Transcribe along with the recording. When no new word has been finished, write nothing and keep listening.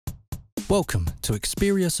Welcome to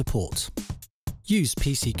Xperia support. Use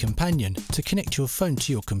PC Companion to connect your phone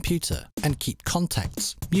to your computer and keep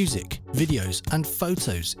contacts, music, videos and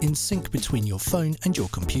photos in sync between your phone and your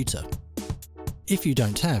computer. If you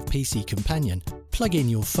don't have PC Companion, plug in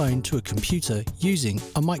your phone to a computer using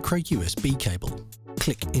a micro USB cable.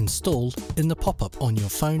 Click Install in the pop-up on your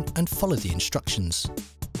phone and follow the instructions.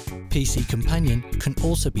 PC Companion can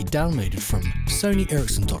also be downloaded from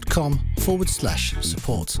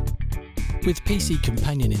sonyericsson.com/support. With PC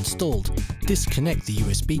Companion installed, disconnect the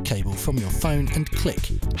USB cable from your phone and click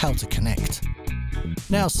How to connect.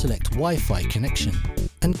 Now select Wi-Fi connection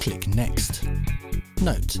and click Next.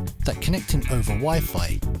 Note that connecting over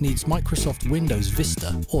Wi-Fi needs Microsoft Windows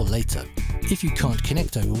Vista or later. If you can't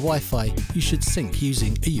connect over Wi-Fi, you should sync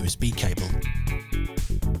using a USB cable.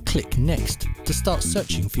 Click Next to start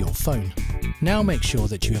searching for your phone. Now make sure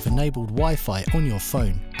that you have enabled Wi-Fi on your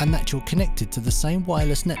phone and that you're connected to the same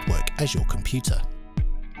wireless network as your computer.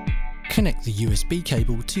 Connect the USB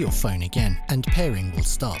cable to your phone again and pairing will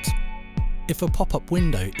start. If a pop-up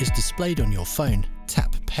window is displayed on your phone,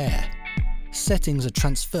 tap Pair. Settings are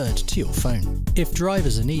transferred to your phone. If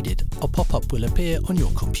drivers are needed, a pop-up will appear on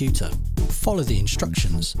your computer. Follow the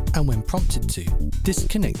instructions and when prompted to,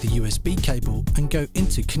 disconnect the USB cable and go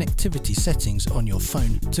into connectivity settings on your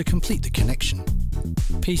phone to complete the connection.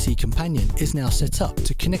 PC Companion is now set up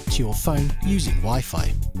to connect to your phone using Wi-Fi.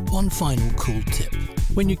 One final cool tip.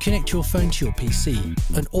 When you connect your phone to your PC,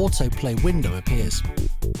 an autoplay window appears.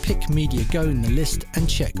 Pick Media Go in the list and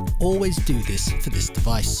check Always do this for this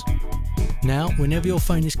device. Now, whenever your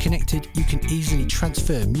phone is connected, you can easily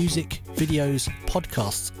transfer music, videos,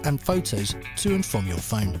 podcasts and photos to and from your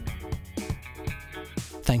phone.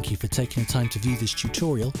 Thank you for taking the time to view this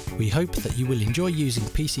tutorial. We hope that you will enjoy using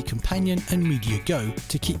PC Companion and Media Go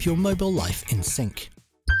to keep your mobile life in sync.